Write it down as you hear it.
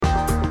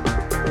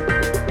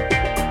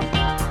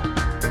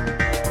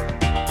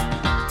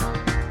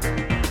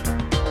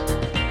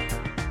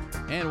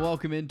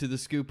welcome into the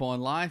Scoop on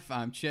Life.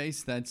 I'm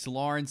Chase. That's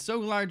Lauren. So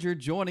glad you're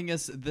joining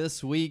us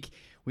this week.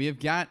 We have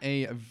got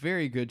a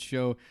very good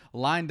show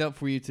lined up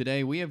for you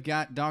today. We have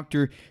got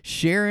Dr.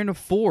 Sharon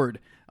Ford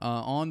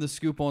on the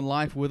Scoop on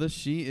Life with us.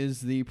 She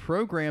is the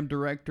program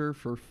director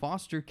for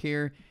foster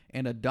care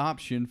and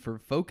adoption for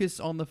Focus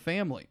on the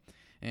Family.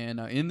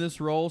 And in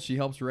this role, she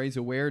helps raise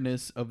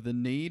awareness of the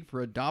need for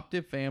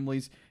adoptive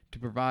families to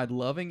provide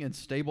loving and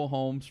stable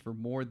homes for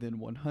more than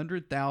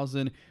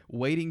 100,000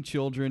 waiting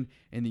children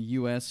in the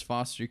U.S.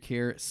 foster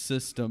care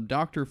system.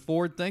 Dr.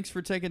 Ford, thanks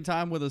for taking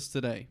time with us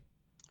today.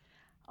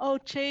 Oh,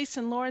 Chase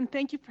and Lauren,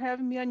 thank you for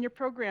having me on your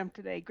program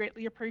today.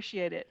 Greatly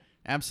appreciate it.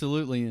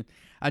 Absolutely. And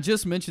I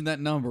just mentioned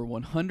that number,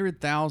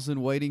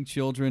 100,000 waiting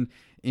children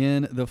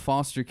in the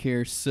foster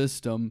care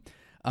system.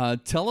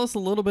 Tell us a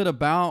little bit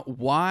about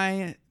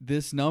why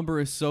this number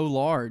is so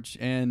large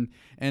and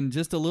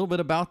just a little bit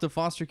about the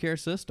foster care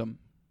system.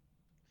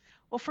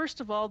 Well,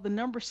 first of all, the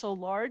number's so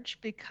large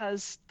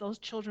because those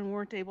children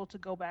weren't able to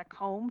go back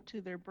home to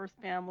their birth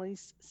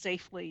families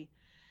safely.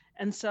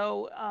 And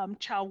so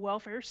child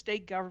welfare,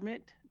 state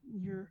government,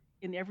 you're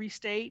in every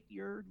state,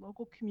 your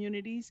local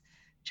communities,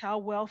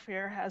 child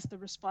welfare has the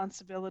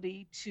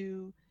responsibility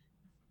to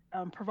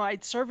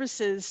provide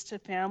services to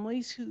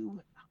families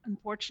who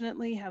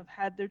unfortunately have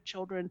had their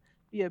children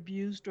be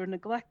abused or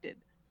neglected.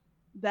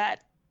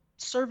 That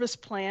service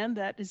plan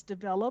that is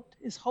developed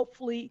is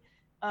hopefully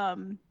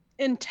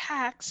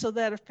intact so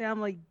that a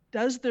family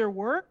does their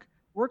work,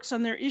 works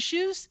on their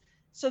issues,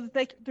 so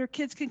that their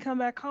kids can come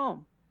back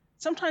home.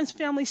 Sometimes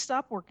families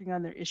stop working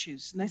on their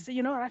issues and they say,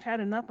 you know what, I've had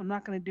enough, I'm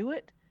not going to do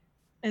it.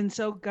 And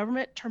so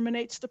government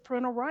terminates the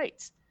parental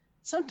rights.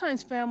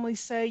 Sometimes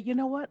families say, you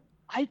know what,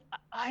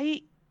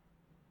 I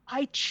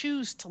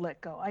choose to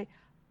let go.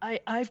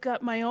 I've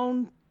got my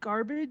own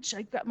garbage,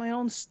 I've got my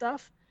own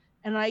stuff,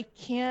 and I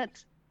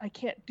can't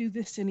do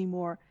this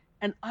anymore.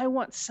 And I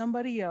want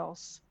somebody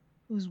else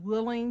who's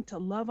willing to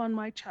love on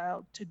my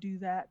child to do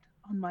that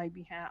on my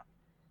behalf.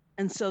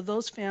 And so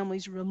those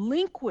families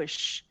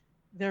relinquish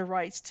their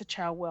rights to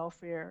child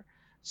welfare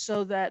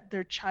so that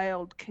their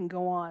child can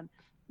go on.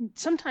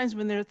 Sometimes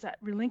when there's that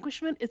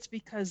relinquishment, it's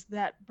because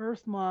that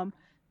birth mom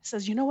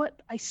says, you know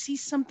what, I see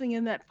something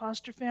in that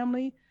foster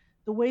family,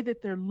 the way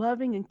that they're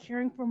loving and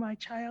caring for my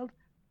child,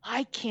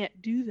 I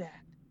can't do that.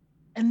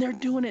 And they're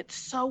doing it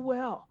so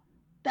well.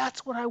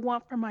 That's what I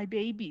want for my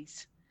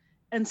babies.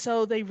 And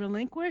so they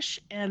relinquish,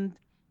 and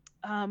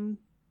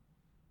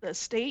the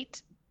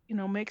state,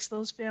 makes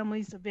those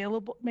families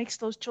available, makes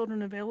those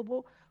children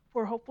available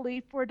for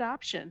hopefully for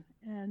adoption.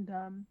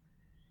 And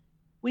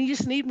we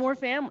just need more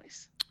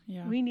families.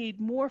 Yeah. We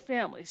need more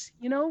families.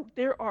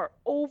 There are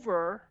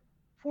over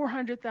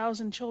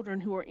 400,000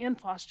 children who are in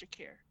foster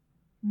care.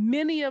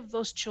 Many of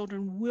those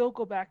children will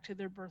go back to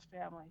their birth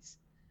families.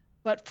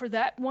 But for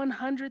that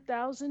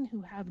 100,000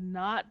 who have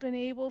not been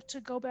able to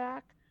go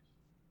back,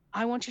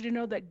 I want you to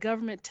know that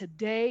government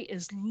today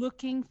is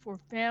looking for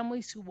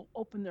families who will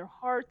open their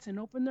hearts and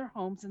open their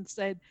homes and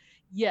say,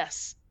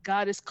 yes,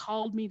 God has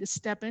called me to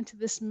step into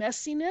this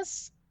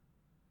messiness,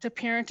 to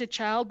parent a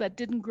child that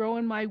didn't grow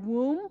in my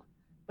womb,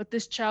 but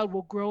this child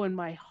will grow in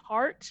my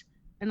heart,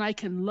 and I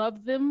can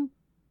love them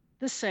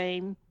the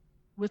same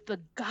with the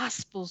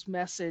gospel's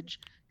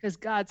message, because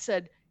God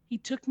said he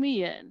took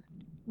me in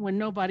when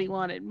nobody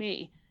wanted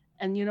me.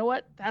 And you know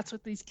what? That's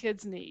what these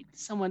kids need,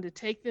 someone to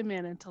take them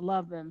in and to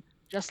love them,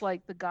 just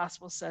like the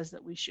gospel says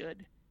that we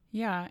should.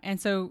 Yeah. And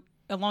so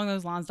along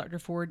those lines, Dr.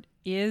 Ford,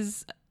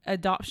 is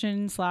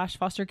adoption /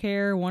 foster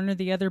care, one or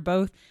the other,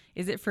 both,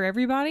 is it for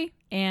everybody?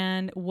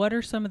 And what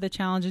are some of the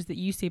challenges that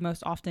you see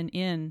most often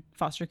in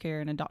foster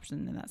care and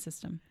adoption in that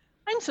system?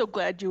 I'm so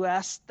glad you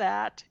asked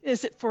that.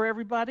 Is it for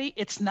everybody?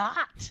 It's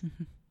not.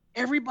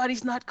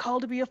 Everybody's not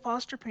called to be a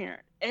foster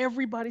parent.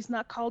 Everybody's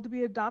not called to be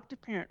an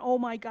adoptive parent. Oh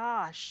my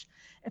gosh.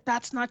 If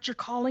that's not your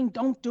calling,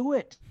 don't do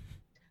it.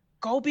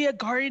 Go be a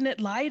guardian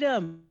ad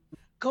litem.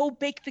 Go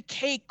bake the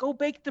cake. Go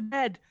bake the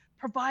bread.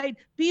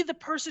 Be the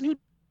person who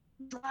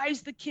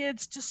drives the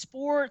kids to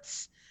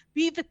sports.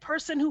 Be the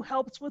person who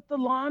helps with the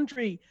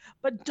laundry.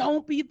 But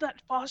don't be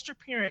that foster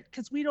parent,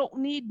 because we don't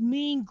need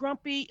mean,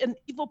 grumpy, and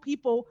evil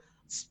people,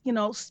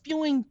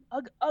 spewing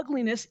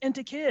ugliness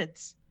into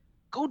kids.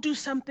 Go do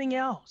something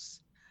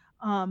else.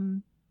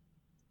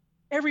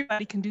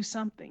 Everybody can do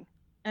something.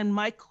 And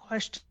my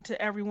question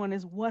to everyone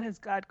is, what has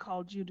God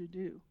called you to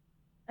do?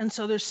 And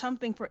so there's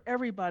something for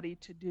everybody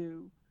to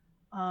do.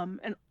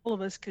 And all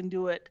of us can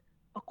do it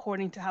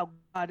according to how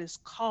God has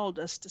called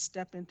us to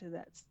step into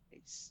that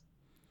space.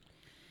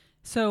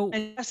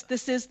 And yes,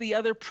 this is the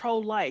other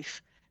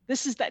pro-life.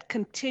 This is that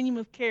continuum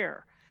of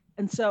care.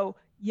 And so,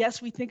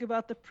 yes, we think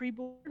about the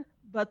preborn,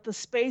 but the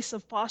space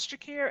of foster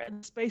care and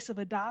the space of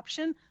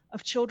adoption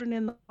of children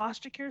in the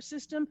foster care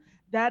system,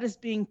 that is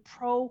being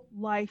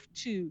pro-life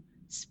too,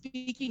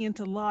 speaking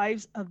into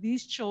lives of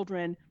these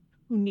children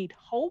who need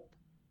hope,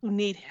 who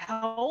need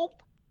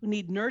help, who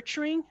need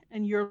nurturing,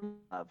 and your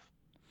love.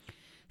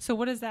 So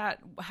what is that?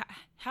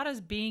 How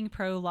does being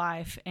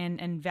pro-life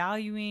and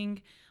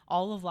valuing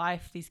all of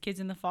life, these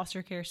kids in the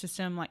foster care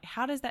system,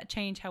 how does that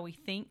change how we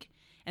think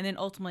and then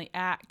ultimately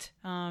act,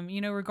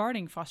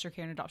 regarding foster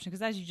care and adoption.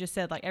 Because as you just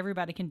said, like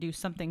everybody can do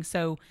something.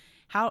 So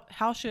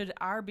how should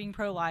our being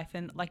pro-life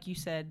and, like you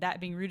said, that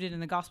being rooted in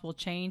the gospel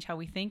change how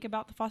we think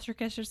about the foster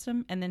care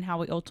system and then how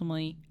we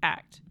ultimately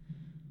act?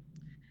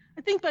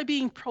 I think by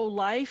being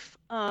pro-life,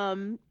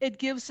 it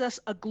gives us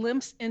a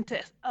glimpse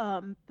into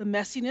the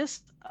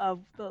messiness of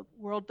the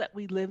world that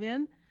we live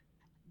in.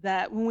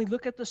 That when we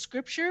look at the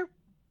scripture,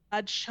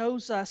 God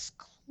shows us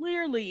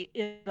clearly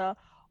in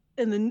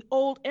the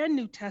Old and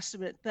New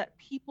Testament that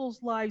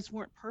people's lives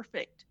weren't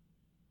perfect.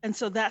 And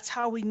so that's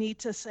how we need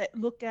to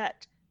look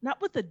at, not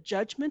with a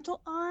judgmental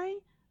eye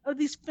of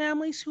these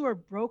families who are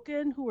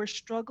broken, who are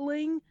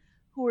struggling,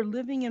 who are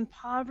living in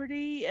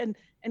poverty and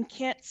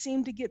can't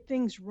seem to get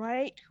things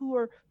right, who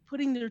are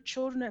putting their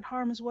children at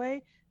harm's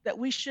way, that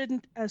we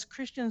shouldn't, as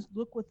Christians,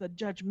 look with a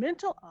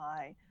judgmental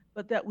eye,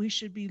 but that we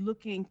should be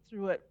looking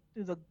through it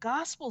through the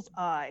gospel's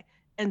eye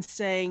and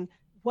saying,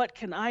 what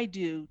can I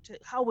do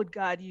how would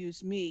God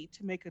use me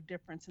to make a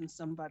difference in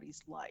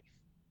somebody's life?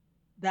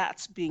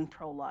 That's being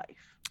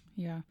pro-life.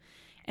 Yeah.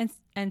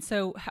 And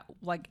so,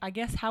 like, I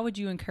guess, how would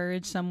you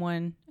encourage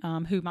someone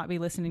who might be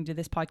listening to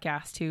this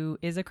podcast who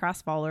is a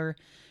Christ follower,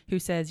 who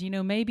says,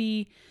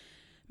 maybe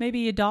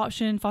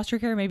adoption, foster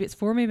care, maybe it's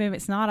for me, maybe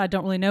it's not, I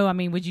don't really know. I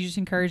mean, would you just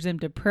encourage them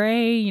to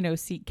pray,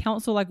 seek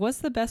counsel? Like, what's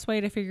the best way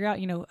to figure out,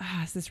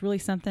 is this really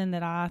something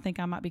that I think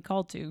I might be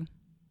called to?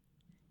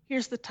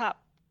 Here's the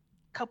top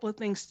couple of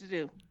things to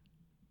do.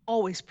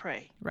 Always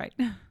pray. Right.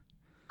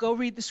 Go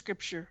read the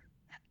scripture.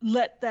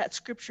 Let that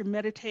scripture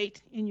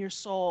meditate in your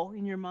soul,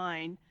 in your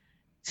mind.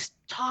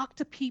 Talk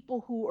to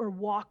people who are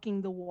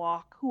walking the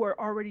walk, who are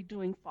already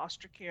doing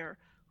foster care,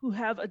 who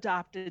have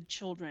adopted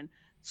children,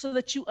 so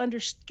that you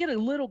get a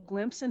little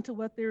glimpse into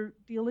what they're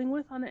dealing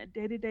with on a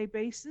day-to-day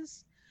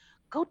basis.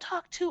 Go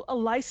talk to a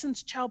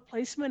licensed child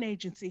placement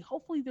agency.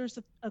 Hopefully there's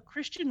a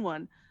Christian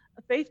one,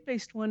 a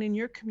faith-based one in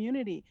your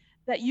community,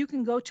 that you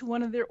can go to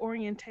one of their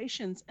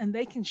orientations and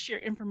they can share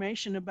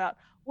information about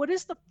what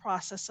is the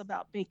process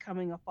about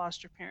becoming a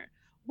foster parent.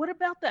 What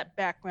about that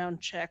background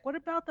check? What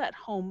about that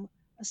home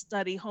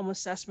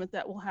assessment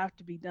that will have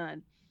to be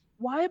done?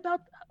 Why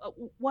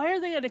are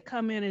they going to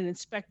come in and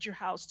inspect your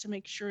house to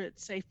make sure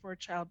it's safe for a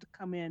child to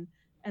come in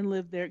and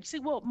live there? You say,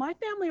 well, my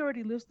family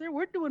already lives there.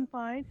 We're doing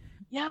fine.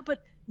 Yeah,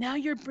 but now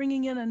you're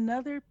bringing in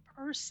another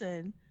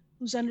person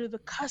who's under the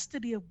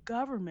custody of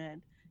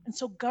government. And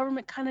so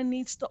government kind of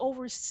needs to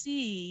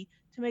oversee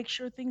to make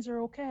sure things are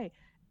okay.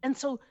 And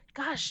so,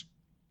 gosh,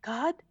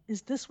 God,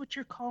 is this what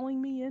you're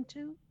calling me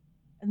into?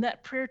 And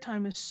that prayer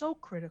time is so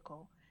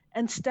critical.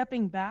 And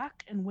stepping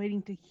back and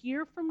waiting to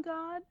hear from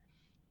God.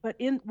 But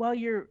while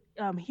you're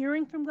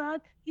hearing from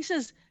God, he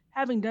says,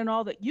 having done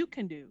all that you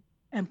can do.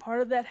 And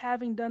part of that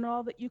having done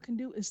all that you can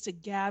do is to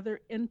gather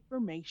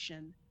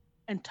information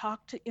and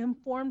talk to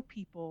informed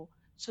people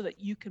so that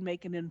you can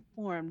make an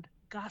informed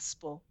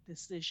gospel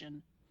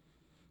decision.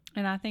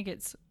 And I think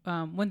it's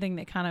one thing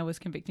that kind of was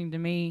convicting to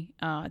me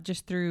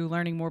just through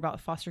learning more about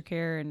the foster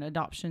care and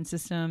adoption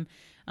system.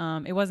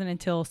 It wasn't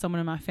until someone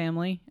in my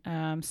family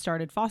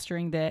started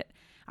fostering that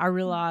I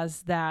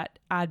realized that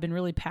I'd been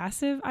really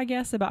passive, I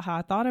guess, about how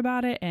I thought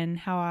about it and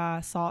how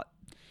I sought,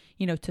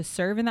 to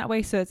serve in that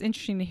way. So it's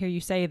interesting to hear you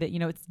say that,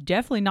 it's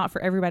definitely not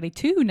for everybody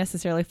to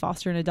necessarily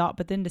foster and adopt,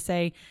 but then to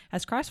say,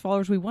 as Christ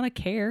followers, we want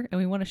to care and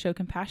we want to show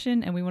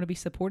compassion and we want to be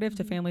supportive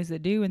to families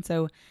that do. And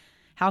so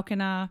how can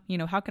I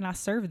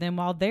serve them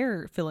while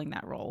they're filling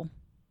that role?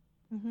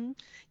 Mm-hmm.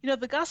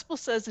 The gospel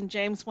says in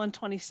James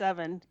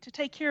 1:27 to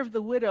take care of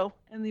the widow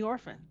and the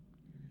orphan.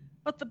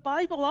 But the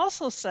Bible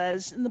also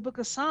says in the book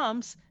of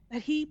Psalms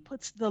that he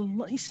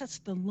sets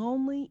the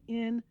lonely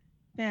in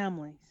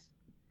families.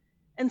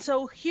 And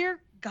so here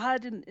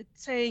God is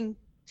saying,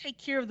 take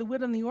care of the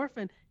widow and the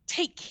orphan.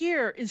 Take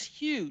care is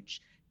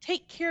huge.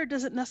 Take care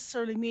doesn't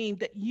necessarily mean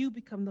that you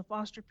become the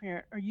foster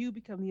parent or you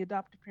become the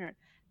adoptive parent.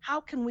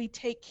 How can we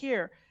take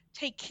care?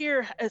 Take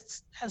care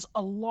has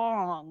a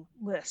long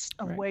list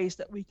of ways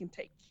that we can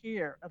take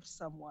care of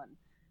someone.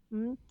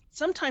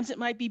 Sometimes it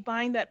might be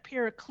buying that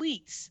pair of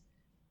cleats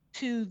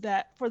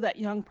for that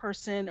young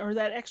person, or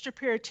that extra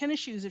pair of tennis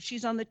shoes if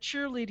she's on the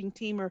cheerleading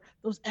team, or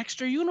those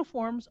extra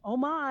uniforms. Oh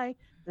my,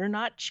 they're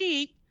not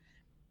cheap,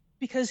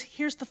 because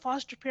here's the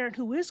foster parent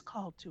who is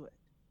called to it.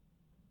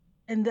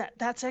 And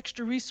that's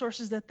extra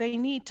resources that they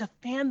need to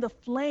fan the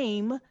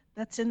flame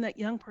that's in that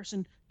young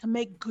person to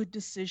make good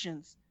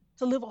decisions,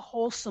 to live a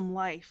wholesome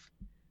life,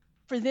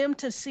 for them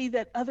to see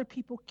that other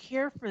people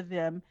care for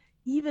them,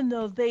 even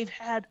though they've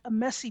had a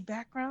messy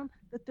background,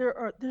 that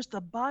there's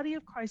the body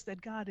of Christ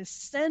that God is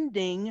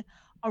sending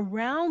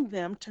around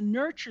them to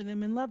nurture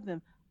them and love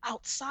them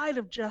outside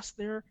of just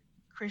their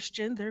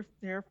Christian,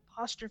 their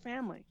foster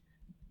family.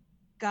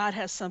 God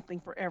has something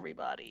for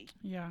everybody.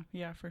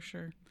 Yeah, for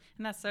sure.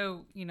 And that's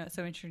so, it's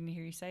so interesting to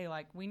hear you say,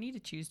 like, we need to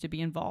choose to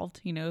be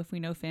involved, if we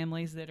know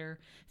families that are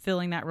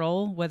filling that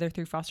role, whether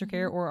through foster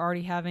care or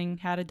already having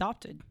had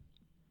adopted.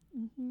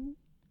 Mm-hmm.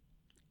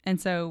 And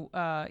so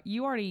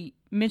you already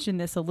mentioned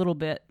this a little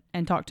bit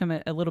and talked to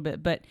them a little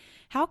bit, but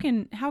how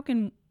can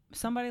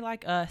somebody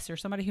like us or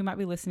somebody who might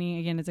be listening,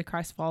 again, as a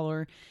Christ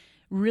follower,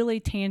 really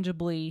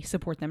tangibly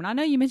support them? And I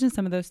know you mentioned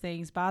some of those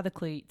things, buy the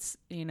cleats,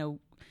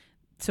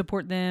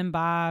 support them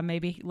by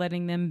maybe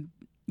letting them,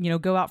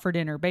 go out for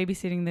dinner,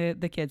 babysitting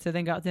the kids so they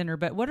can go out to dinner.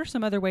 But what are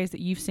some other ways that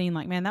you've seen,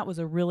 like, man, that was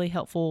a really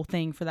helpful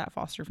thing for that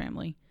foster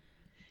family?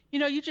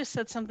 You just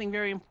said something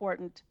very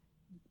important,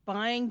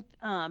 buying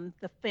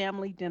the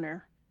family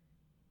dinner.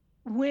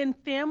 When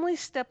families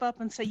step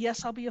up and say,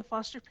 yes, I'll be a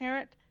foster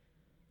parent,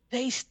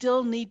 they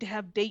still need to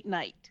have date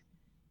night.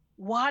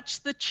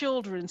 Watch the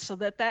children so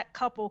that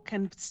couple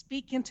can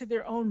speak into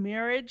their own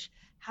marriage,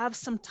 have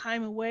some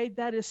time away.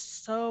 That is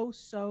so,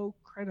 so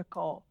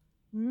critical.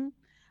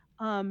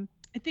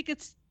 I think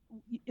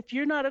if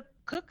you're not a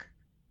cook,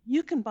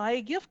 you can buy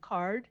a gift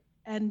card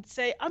and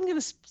say,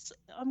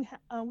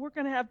 we're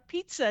going to have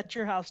pizza at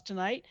your house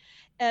tonight,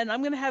 and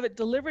I'm going to have it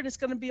delivered. It's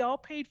going to be all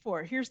paid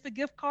for. Here's the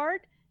gift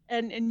card,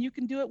 and you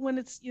can do it when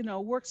it's,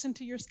 works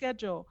into your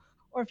schedule.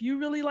 Or if you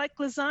really like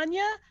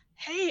lasagna,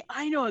 hey,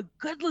 I know a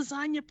good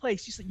lasagna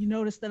place. You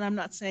notice that I'm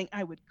not saying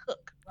I would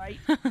cook, right?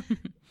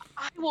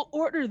 I will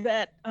order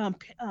that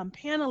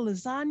pan of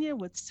lasagna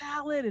with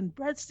salad and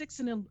breadsticks,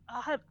 and then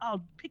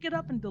I'll pick it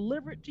up and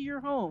deliver it to your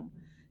home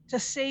to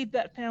save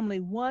that family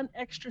one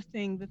extra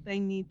thing that they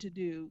need to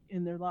do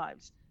in their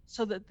lives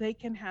so that they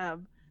can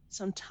have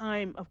some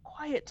time of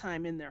quiet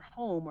time in their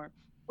home,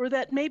 or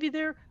that maybe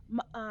they're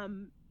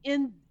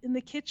in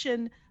the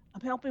kitchen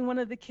helping one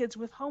of the kids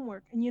with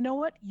homework. And you know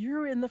what?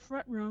 You're in the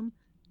front room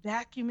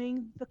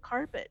vacuuming the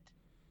carpet,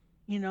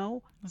 That's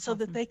so awesome.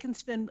 that they can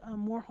spend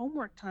more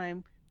homework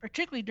time,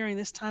 particularly during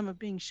this time of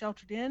being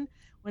sheltered in,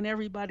 when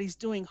everybody's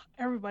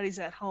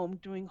at home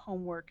doing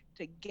homework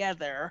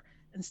together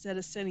instead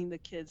of sending the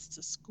kids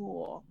to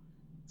school.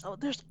 So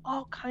there's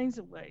all kinds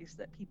of ways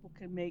that people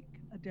can make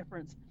a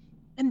difference.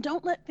 And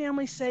don't let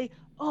families say,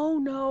 oh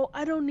no,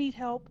 I don't need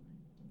help.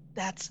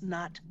 That's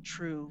not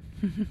true.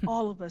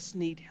 All of us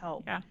need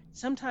help. Yeah.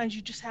 Sometimes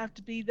you just have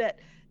to be that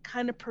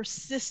kind of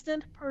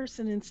persistent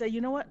person and say,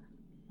 you know what?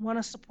 I want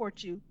to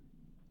support you.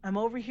 I'm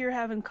over here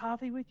having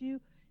coffee with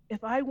you.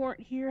 If I weren't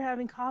here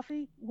having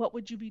coffee, what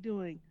would you be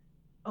doing?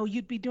 Oh,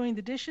 you'd be doing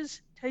the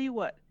dishes? Tell you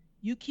what,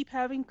 you keep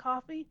having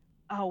coffee,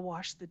 I'll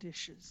wash the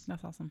dishes.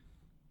 That's awesome.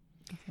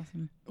 That's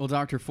awesome. Well,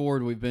 Dr.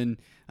 Ford, we've been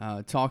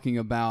talking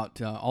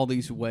about all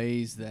these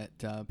ways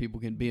that people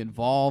can be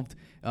involved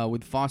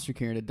with foster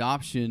care and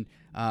adoption.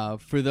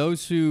 For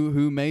those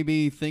who may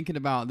be thinking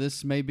about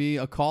this, may be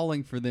a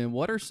calling for them,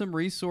 what are some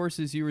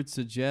resources you would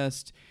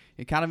suggest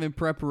kind of in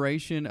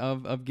preparation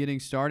of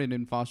getting started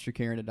in foster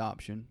care and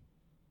adoption?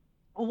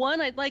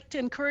 One, I'd like to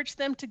encourage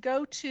them to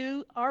go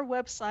to our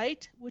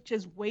website, which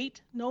is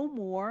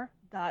waitnomore.org,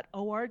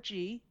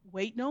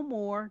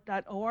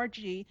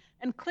 waitnomore.org,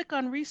 and click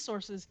on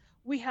resources.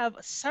 We have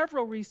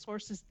several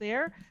resources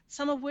there,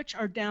 some of which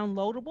are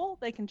downloadable.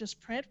 They can just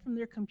print from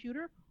their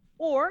computer,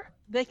 or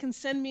they can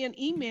send me an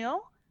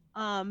email,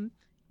 and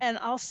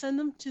I'll send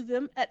them to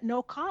them at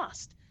no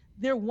cost.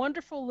 They're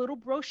wonderful little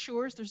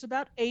brochures. There's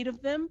about 8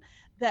 of them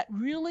that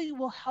really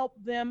will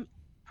help them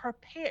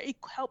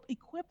help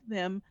equip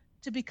them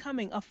to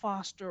becoming a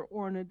foster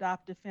or an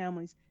adoptive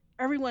families.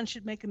 Everyone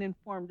should make an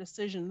informed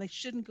decision. They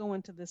shouldn't go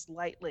into this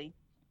lightly.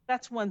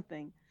 That's one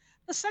thing.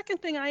 The second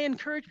thing I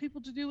encourage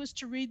people to do is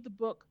to read the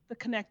book, The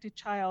Connected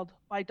Child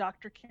by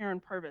Dr. Sharon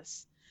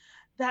Purvis.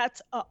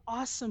 That's an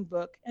awesome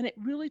book, and it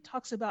really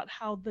talks about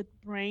how the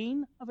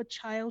brain of a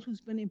child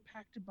who's been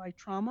impacted by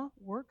trauma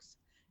works,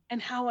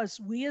 and how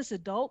we as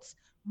adults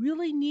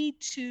really need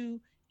to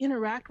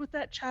interact with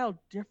that child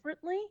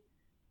differently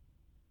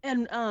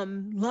and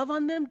love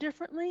on them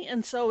differently.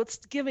 And so it's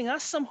giving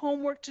us some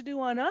homework to do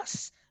on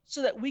us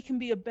so that we can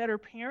be a better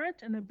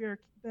parent and a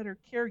better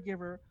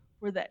caregiver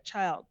for that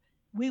child.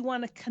 We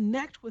want to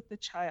connect with the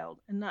child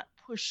and not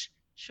push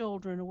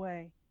children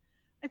away.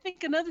 I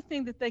think another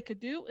thing that they could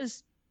do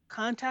is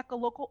contact a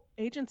local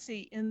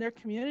agency in their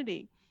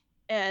community.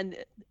 And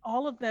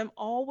all of them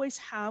always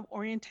have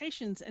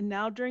orientations. And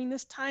now during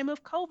this time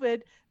of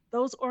COVID,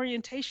 those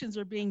orientations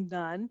are being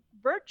done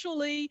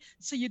virtually,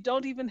 so you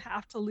don't even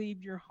have to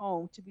leave your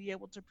home to be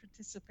able to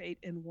participate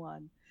in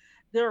one.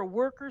 There are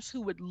workers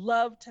who would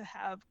love to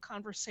have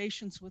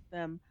conversations with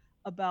them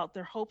about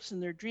their hopes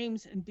and their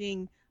dreams and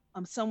being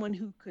someone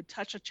who could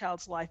touch a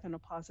child's life in a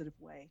positive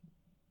way.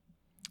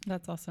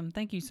 That's awesome.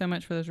 Thank you so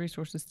much for those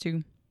resources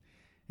too.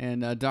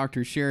 And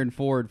Dr. Sharon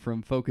Ford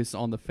from Focus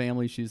on the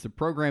Family. She's the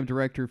program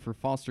director for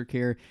foster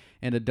care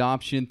and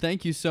adoption.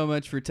 Thank you so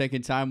much for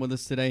taking time with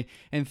us today.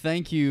 And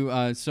thank you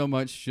so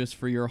much just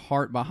for your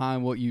heart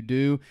behind what you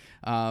do,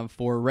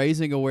 for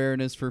raising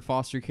awareness for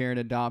foster care and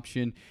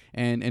adoption,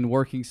 and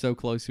working so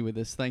closely with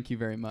us. Thank you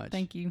very much.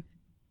 Thank you.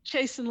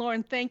 Chase and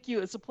Lauren, thank you.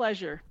 It's a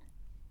pleasure.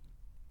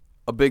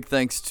 A big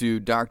thanks to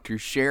Dr.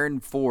 Sharon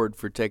Ford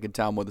for taking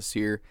time with us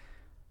here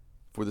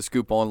for the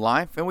Scoop on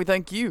Life, and we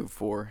thank you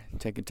for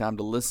taking time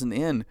to listen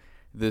in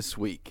this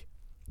week.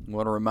 I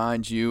want to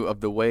remind you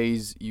of the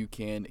ways you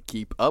can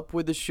keep up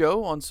with the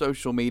show on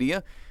social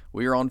media.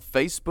 We are on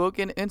Facebook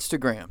and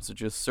Instagram, so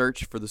just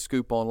search for the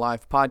Scoop on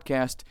Life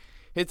podcast.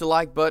 hit the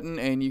like button,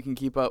 and you can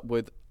keep up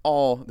with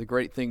all the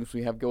great things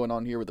we have going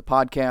on here with the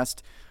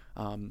podcast.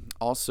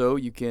 Also,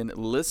 you can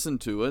listen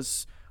to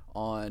us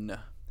on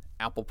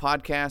Apple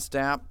Podcast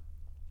app.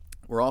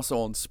 We're also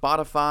on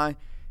Spotify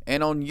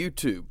and on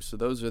YouTube. So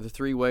those are the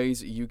three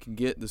ways you can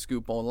get the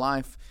Scoop on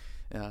Life: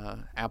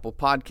 Apple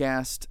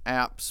Podcast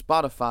app,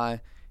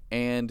 Spotify,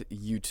 and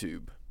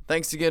YouTube.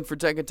 Thanks again for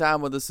taking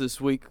time with us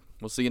this week.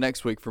 We'll see you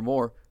next week for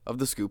more of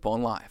the Scoop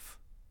on Life.